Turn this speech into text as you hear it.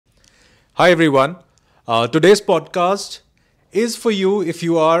Hi everyone. Today's podcast is for you if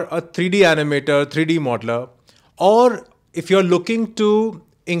you are a 3D animator, 3D modeler, or if you're looking to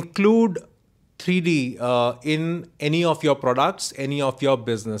include 3D in any of your products, any of your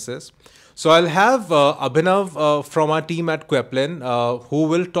businesses. So I'll have Abhinav from our team at Queplin who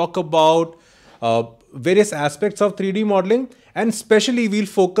will talk about various aspects of 3D modeling, and especially we'll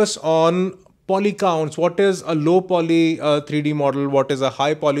focus on poly counts. What is a low poly 3D model? What is a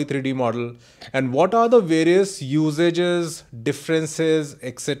high poly 3D model? And what are the various usages, differences,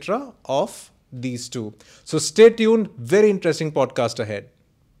 etc. of these two? So stay tuned. Very interesting podcast ahead.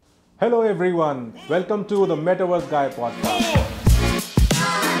 Hello everyone. Welcome to the Metaverse Guy podcast.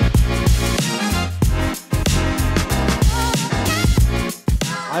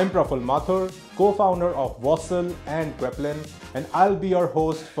 I'm Praful Mathur, co-founder of Wassel and Queplin, and I'll be your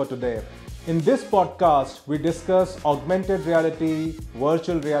host for today. In this podcast, we discuss augmented reality,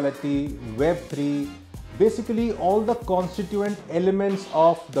 virtual reality, Web3, basically all the constituent elements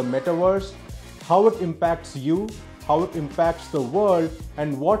of the metaverse, how it impacts you, how it impacts the world,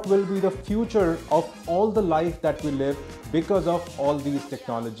 and what will be the future of all the life that we live because of all these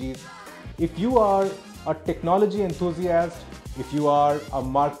technologies. If you are a technology enthusiast, if you are a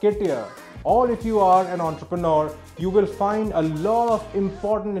marketer, or if you are an entrepreneur, you will find a lot of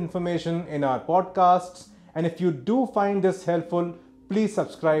important information in our podcasts. And if you do find this helpful, please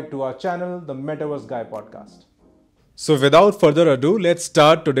subscribe to our channel, the Metaverse Guy podcast. So without further ado, let's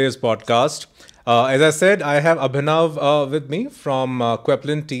start today's podcast. As I said, I have Abhinav with me from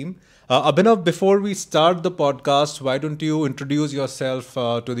Queplin team. Abhinav, before we start the podcast, why don't you introduce yourself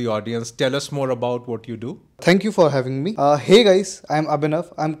to the audience? Tell us more about what you do. Thank you for having me. Hey guys, I'm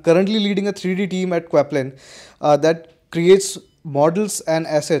Abhinav. I'm currently leading a 3D team at Queplin that creates models and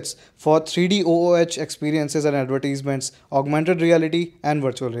assets for 3D OOH experiences and advertisements, augmented reality and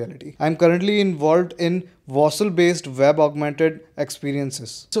virtual reality. I'm currently involved in Wassel-based web augmented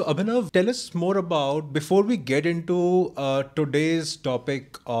experiences. So Abhinav, tell us more about, before we get into today's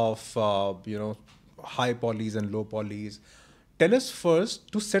topic of, high polys and low polys, tell us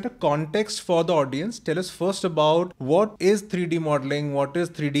first, to set a context for the audience, tell us first about what is 3D modeling, what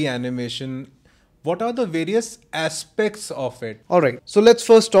is 3D animation, what are the various aspects of it? Alright, so let's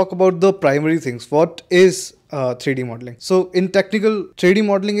first talk about the primary things. What is 3D modeling? So in technical, 3D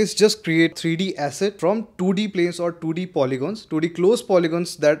modeling is just create 3D asset from 2D planes or 2D polygons, 2D closed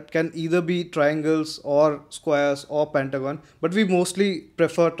polygons that can either be triangles or squares or pentagon, but we mostly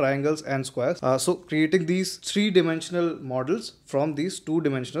prefer triangles and squares. So creating these three-dimensional models from these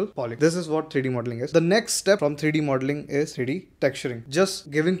two-dimensional polygons. This is what 3D modeling is. The next step from 3D modeling is 3D texturing.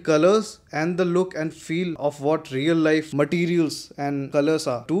 Just giving colors and the look and feel of what real life materials and colors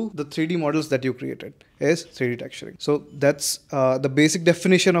are to the 3D models that you created is 3D texturing. So that's the basic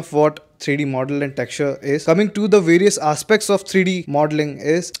definition of what 3D model and texture is. Coming to the various aspects of 3D modeling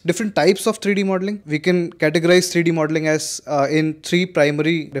is different types of 3D modeling. We can categorize 3D modeling as in three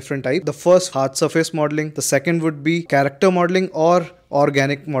primary different types. The first, hard surface modeling. The second would be character modeling or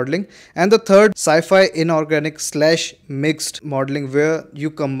organic modeling, and the third, sci-fi inorganic / mixed modeling, where you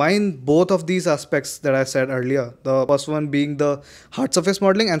combine both of these aspects that I said earlier, the first one being the hard surface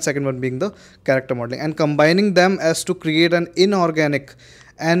modeling and second one being the character modeling, and combining them as to create an inorganic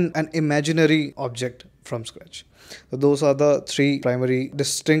and an imaginary object from scratch. So those are the three primary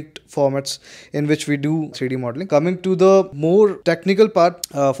distinct formats in which we do 3D modeling. Coming to the more technical part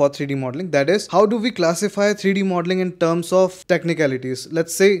for 3D modeling, that is, how do we classify 3D modeling in terms of technicalities?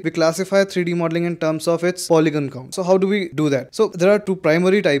 Let's say we classify 3D modeling in terms of its polygon count. So how do we do that? So there are two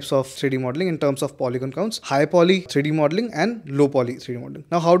primary types of 3D modeling in terms of polygon counts: high poly 3D modeling and low poly 3D modeling.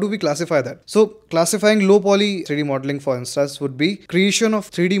 Now how do we classify that? So classifying low poly 3D modeling, for instance, would be creation of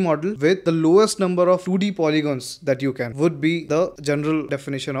 3D model with the lowest number of 2D polygons that you can, would be the general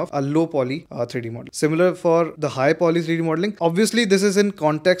definition of a low poly 3D model. Similar for the high poly 3D modeling. Obviously this is in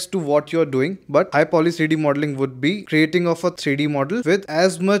context to what you're doing, but high poly 3D modeling would be creating of a 3D model with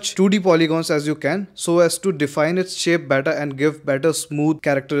as much 2D polygons as you can, so as to define its shape better and give better smooth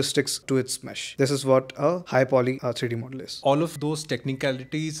characteristics to its mesh. This is what a high poly 3D model is. All of those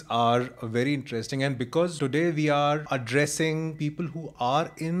technicalities are very interesting, and because today we are addressing people who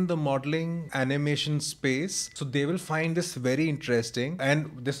are in the modeling animation space, So they will find this very interesting.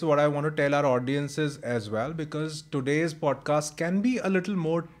 And this is what I want to tell our audiences as well, because today's podcast can be a little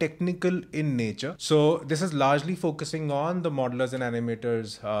more technical in nature. So this is largely focusing on the modelers and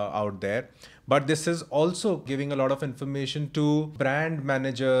animators out there. But this is also giving a lot of information to brand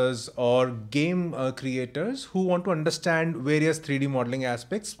managers or game creators who want to understand various 3D modeling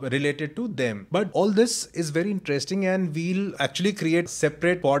aspects related to them. But all this is very interesting, and we'll actually create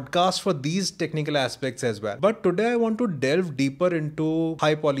separate podcasts for these technical aspects as well. But today I want to delve deeper into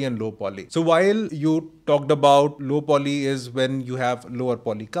high poly and low poly. So while you talked about low poly is when you have lower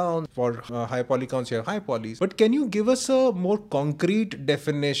poly counts, for high poly counts you have high polys, but can you give us a more concrete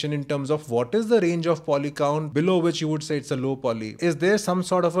definition in terms of what is the range of poly count below which you would say it's a low poly? Is there some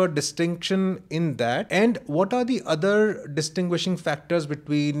sort of a distinction in that, and what are the other distinguishing factors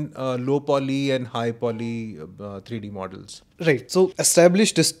between low poly and high poly 3D models? Right. So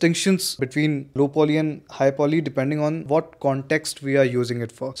establish distinctions between low poly and high poly depending on what context we are using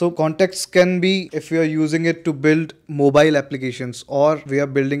it for. So context can be if we are using it to build mobile applications, or we are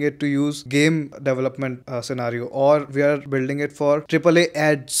building it to use game development scenario, or we are building it for AAA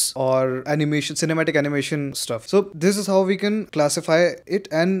ads or animation, cinematic animation stuff. So this is how we can classify it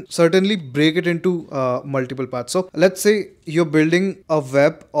and certainly break it into multiple parts. So let's say you're building a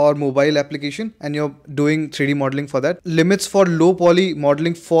web or mobile application and you're doing 3D modeling for that. Limits for low poly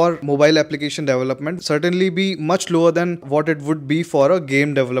modeling for mobile application development certainly be much lower than what it would be for a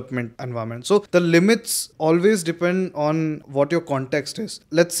game development environment. So the limits always depend on what your context is.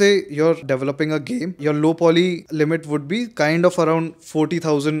 Let's say you're developing a game, your low poly limit would be kind of around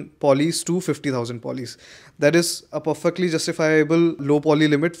 40,000 polys to 50,000 polys. That is a perfectly justifiable low poly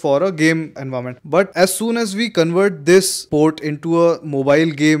limit for a game environment. But as soon as we convert this port into a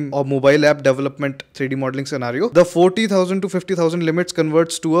mobile game or mobile app development 3D modeling scenario, the 40,000 to 50,000 limits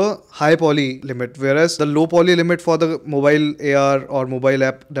converts to a high poly limit, whereas the low poly limit for the mobile AR or mobile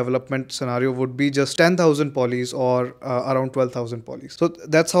app development scenario would be just 10,000 polys or around 12,000 polys. So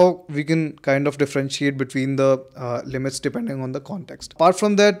that's how we can kind of differentiate between the limits depending on the context. Apart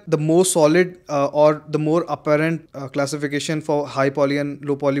from that, the more solid or the more apparent classification for high poly and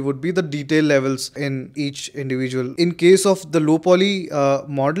low poly would be the detail levels in each individual. In case of the low poly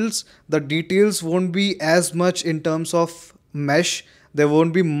models, the details won't be as much in terms of mesh. There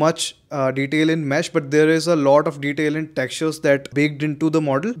won't be much detail in mesh, but there is a lot of detail in textures that baked into the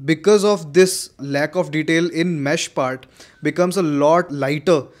model. Because of this lack of detail in mesh part becomes a lot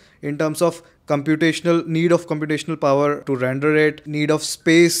lighter in terms of need of computational power to render it, need of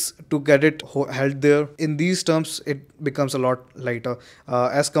space to get it held there. In these terms, it becomes a lot lighter.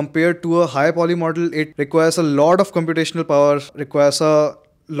 As compared to a high poly model, it requires a lot of computational power, requires a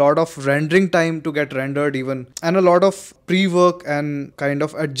lot of rendering time to get rendered even, and a lot of pre-work and kind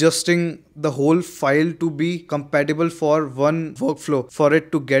of adjusting the whole file to be compatible for one workflow for it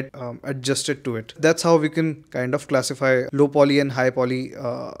to get adjusted to it. That's how we can kind of classify low poly and high poly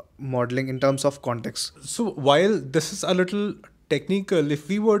modeling in terms of context. So while this is a little technical, if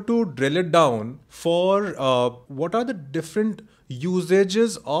we were to drill it down for what are the different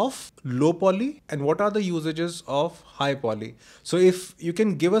usages of low poly and what are the usages of high poly? So if you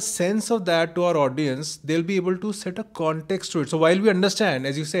can give a sense of that to our audience, they'll be able to set a context to it. So while we understand,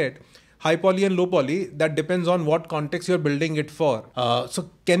 as you said, high poly and low poly, that depends on what context you're building it for. So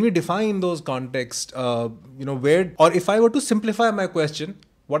can we define those contexts? Where, or if I were to simplify my question,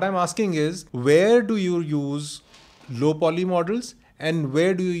 what I'm asking is, where do you use low poly models and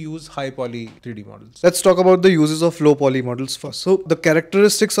where do you use high poly 3D models? Let's talk about the uses of low poly models first. So the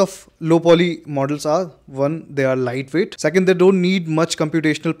characteristics of low poly models are: one, they are lightweight. Second, they don't need much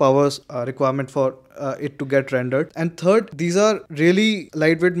computational powers requirement for it to get rendered. And third, these are really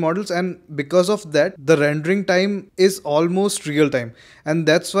lightweight models, and because of that, the rendering time is almost real time. And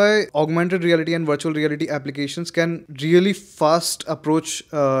that's why augmented reality and virtual reality applications can really fast approach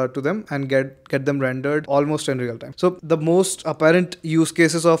to them and get them rendered almost in real time. So the most apparent use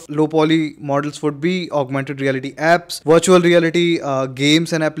cases of low poly models would be augmented reality apps, virtual reality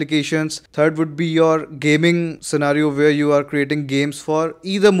games and applications. Third would be your gaming scenario where you are creating games for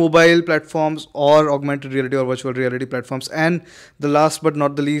either mobile platforms or augmented reality or virtual reality platforms. And the last but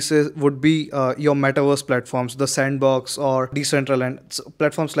not the least would be your metaverse platforms, the sandbox or Decentraland,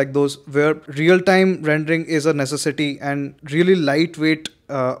 platforms like those where real-time rendering is a necessity, and really lightweight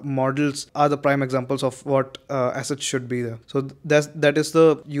models are the prime examples of what assets should be there. So that is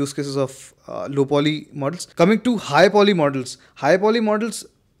the use cases of low poly models. Coming to high poly models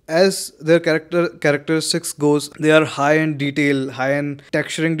as their characteristics goes, they are high in detail, high in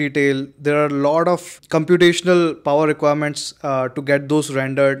texturing detail. There are a lot of computational power requirements to get those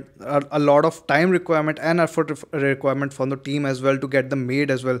rendered, a lot of time requirement and effort requirement from the team as well to get them made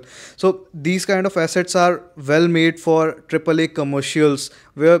as well. So these kind of assets are well made for AAA commercials,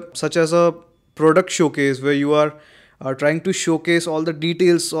 where such as a product showcase where you are trying to showcase all the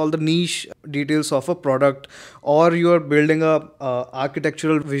details, all the niche details of a product, or you are building a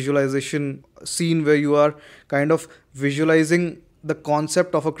architectural visualization scene where you are kind of visualizing the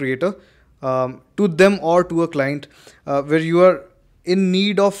concept of a creator to them or to a client, where you are in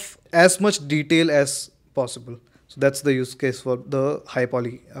need of as much detail as possible. So that's the use case for the high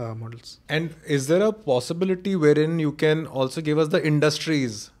poly models. And is there a possibility wherein you can also give us the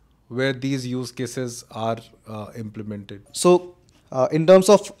industries where these use cases are implemented? So in terms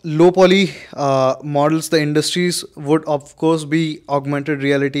of low poly models, the industries would of course be augmented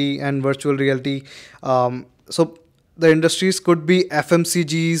reality and virtual reality. So the industries could be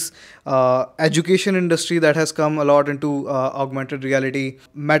FMCGs, education industry that has come a lot into augmented reality.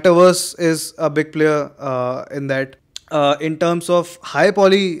 Metaverse is a big player in that. In terms of high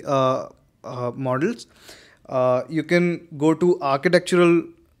poly models, you can go to architectural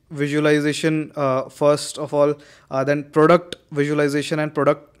visualization first of all, then product visualization and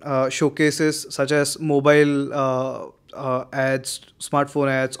product showcases such as mobile ads, smartphone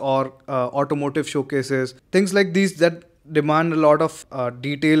ads, or automotive showcases, things like these that demand a lot of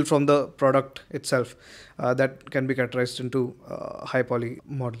detail from the product itself, that can be categorized into high poly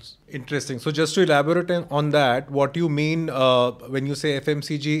models. Interesting. So just to elaborate on that, what you mean when you say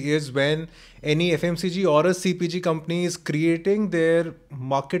FMCG is when any FMCG or a CPG company is creating their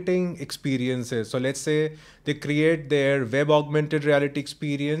marketing experiences. So let's say they create their web augmented reality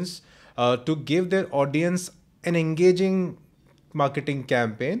experience to give their audience an engaging marketing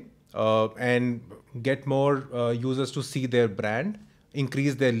campaign and get more users to see their brand,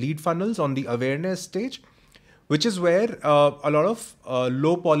 increase their lead funnels on the awareness stage, which is where a lot of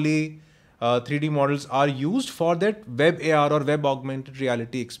low poly 3D models are used for that web AR or web augmented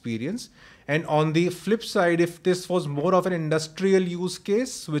reality experience. And on the flip side, if this was more of an industrial use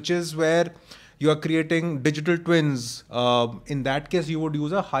case, which is where you are creating digital twins, in that case, you would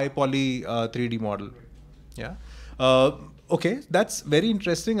use a high poly 3D model. Yeah. Okay, that's very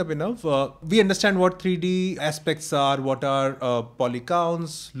interesting, Abhinav. We understand what 3D aspects are, what are poly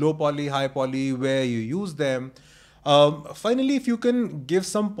counts, low poly, high poly, where you use them. Finally, if you can give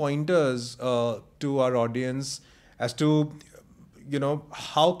some pointers to our audience as to,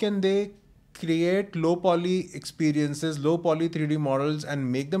 how can they create low poly experiences, low poly 3D models,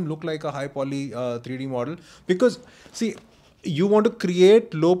 and make them look like a high poly 3D model. Because see, you want to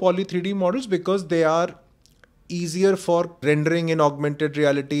create low poly 3D models because they are easier for rendering in augmented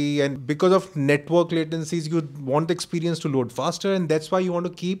reality, and because of network latencies you want the experience to load faster, and that's why you want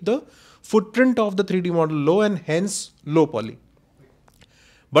to keep the footprint of the 3D model low and hence low poly.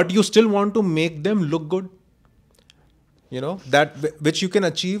 But you still want to make them look good, that which you can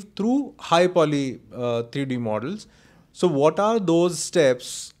achieve through high poly 3D models. So what are those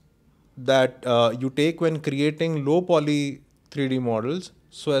steps that you take when creating low poly 3D models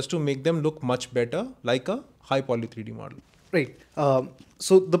so as to make them look much better like a high poly 3D model? Right.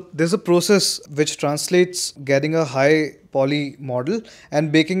 So there's a process which translates getting a high poly model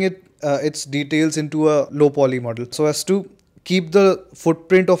and making it its details into a low poly model, so as to keep the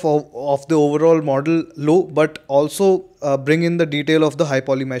footprint of the overall model low, but also bring in the detail of the high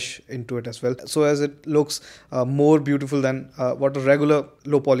poly mesh into it as well, so as it looks more beautiful than what a regular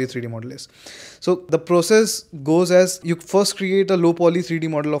low poly 3D model is. So the process goes as you first create a low poly 3D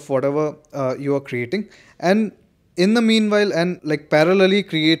model of whatever you are creating, and in the meanwhile and like parallelly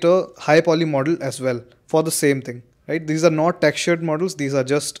create a high poly model as well for the same thing. Right? These are not textured models. These are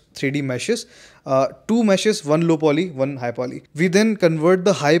just 3D meshes. Two meshes, one low poly, one high poly. We then convert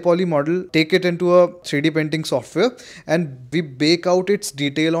the high poly model, take it into a 3D painting software, and we bake out its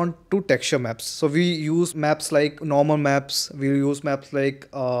detail onto texture maps. So we use maps like normal maps. We use maps like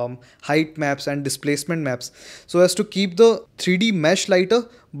height maps and displacement maps, so as to keep the 3D mesh lighter,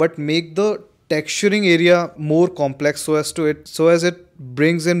 but make the texturing area more complex, so as it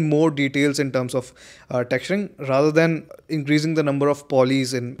brings in more details in terms of texturing rather than increasing the number of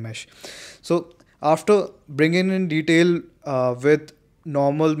polys in mesh. So after bringing in detail with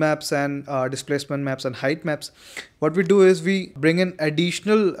normal maps and displacement maps and height maps, what we do is we bring in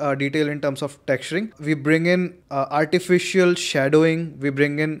additional detail in terms of texturing. We bring in artificial shadowing, we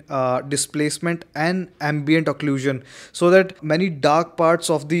bring in displacement and ambient occlusion, so that many dark parts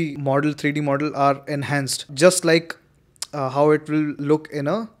of the model 3D model are enhanced, just like how it will look in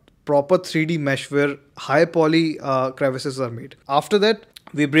a proper 3D mesh where high poly crevices are made. After that,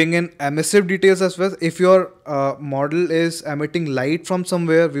 we bring in emissive details as well. If your model is emitting light from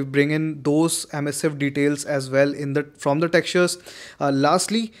somewhere, we bring in those emissive details as well in the from the textures.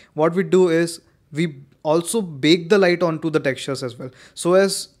 Lastly, what we do is we also bake the light onto the textures as well, so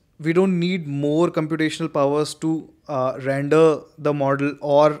as we don't need more computational powers to render the model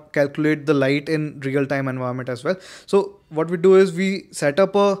or calculate the light in real time environment as well. So what we do is we set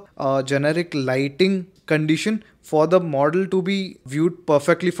up a generic lighting condition for the model to be viewed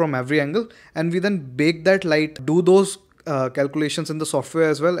perfectly from every angle, and we then bake that light, do those calculations in the software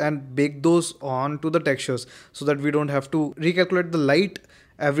as well, and bake those onto the textures, so that we don't have to recalculate the light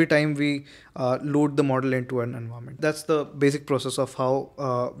every time we load the model into an environment. That's the basic process of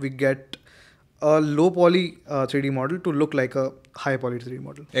how we get a low poly 3D model to look like a high poly 3D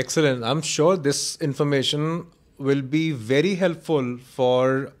model. Excellent. I'm sure this information will be very helpful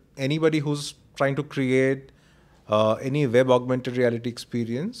for anybody who's trying to create any web augmented reality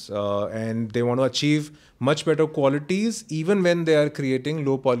experience and they want to achieve much better qualities even when they are creating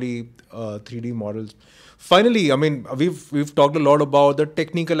low poly 3D models. Finally, I mean, we've talked a lot about the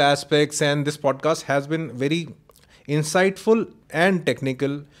technical aspects, and this podcast has been very insightful and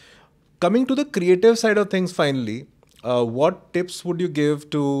technical. Coming to the creative side of things, finally, what tips would you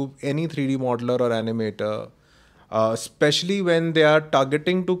give to any 3D modeler or animator, especially when they are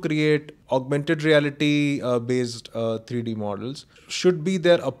targeting to create augmented reality based 3D models? Should be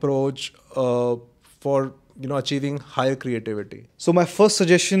their approach for achieving higher creativity? So my first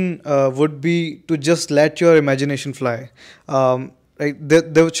suggestion would be to just let your imagination fly. Right?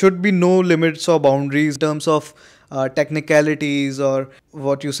 There should be no limits or boundaries in terms of technicalities or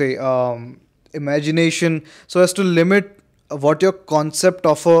what you say, imagination, so as to limit what your concept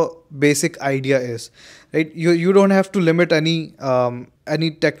of a basic idea is. Right? You don't have to limit any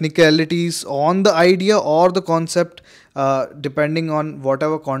technicalities on the idea or the concept, depending on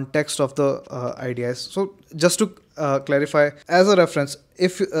whatever context of the idea is. So just to clarify, as a reference,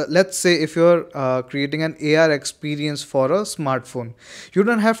 if let's say if you're creating an AR experience for a smartphone, you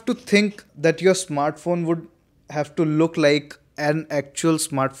don't have to think that your smartphone would have to look like an actual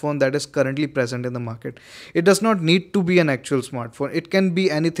smartphone that is currently present in the market. It does not need to be an actual smartphone. It can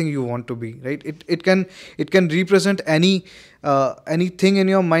be anything you want to be, right? It can represent anything in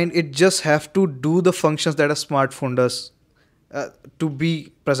your mind. It just have to do the functions that a smartphone does to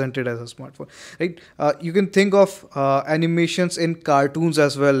be presented as a smartphone, right? You can think of animations in cartoons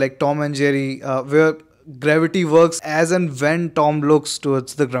as well, like Tom and Jerry, where gravity works as and when Tom looks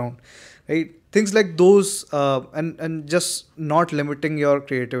towards the ground, right? Things like those, and just not limiting your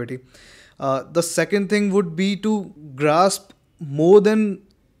creativity. The second thing would be to grasp more than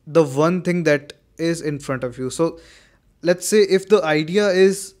the one thing that is in front of you. So let's say if the idea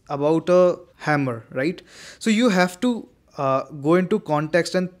is about a hammer, right? So you have to go into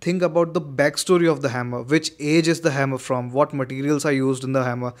context and think about the backstory of the hammer. Which age is the hammer from? What materials are used in the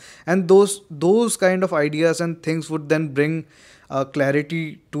hammer? And those kind of ideas and things would then bring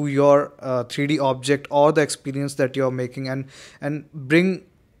clarity to your 3D object or the experience that you're making, and bring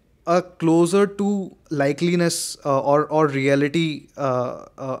a closer to likeliness or reality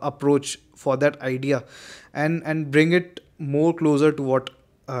approach for that idea, and bring it more closer to what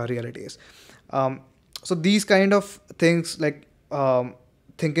reality is. So these kind of things, like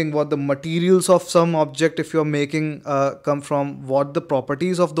thinking what the materials of some object, if you're making, come from, what the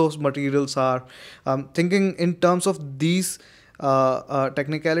properties of those materials are, thinking in terms of these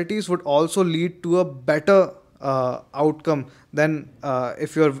technicalities would also lead to a better outcome than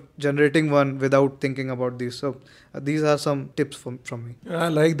if you're generating one without thinking about these. So these are some tips from me. I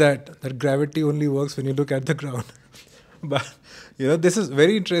like that gravity only works when you look at the ground. But this is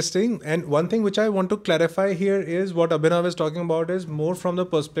very interesting. And one thing which I want to clarify here is what Abhinav is talking about is more from the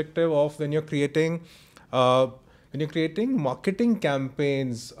perspective of when you're creating marketing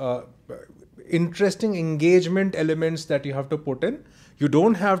campaigns, interesting engagement elements that you have to put in. You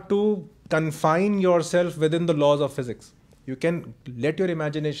don't have to confine yourself within the laws of physics. You can let your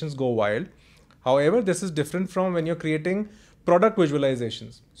imaginations go wild. However, this is different from when you're creating product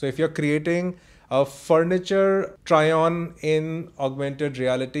visualizations. So if you're creating a furniture try-on in augmented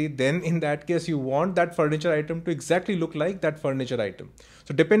reality, then in that case, you want that furniture item to exactly look like that furniture item.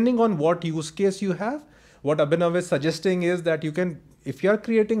 So depending on what use case you have, what Abhinav is suggesting is that you can, if you're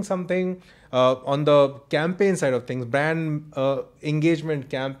creating something on the campaign side of things, brand engagement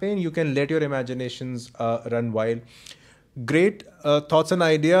campaign, you can let your imaginations run wild. Great thoughts and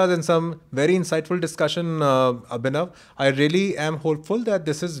ideas and some very insightful discussion, Abhinav. I really am hopeful that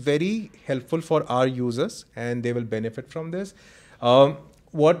this is very helpful for our users and they will benefit from this.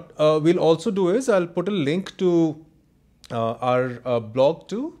 what we'll also do is I'll put a link to our blog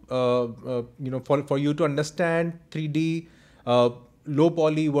too, for you to understand 3D, low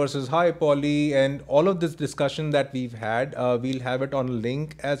poly versus high poly, and all of this discussion that we've had. We'll have it on a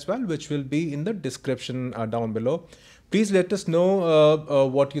link as well, which will be in the description down below. Please let us know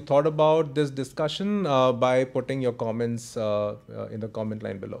what you thought about this discussion by putting your comments in the comment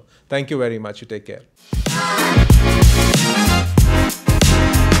line below. Thank you very much. You take care.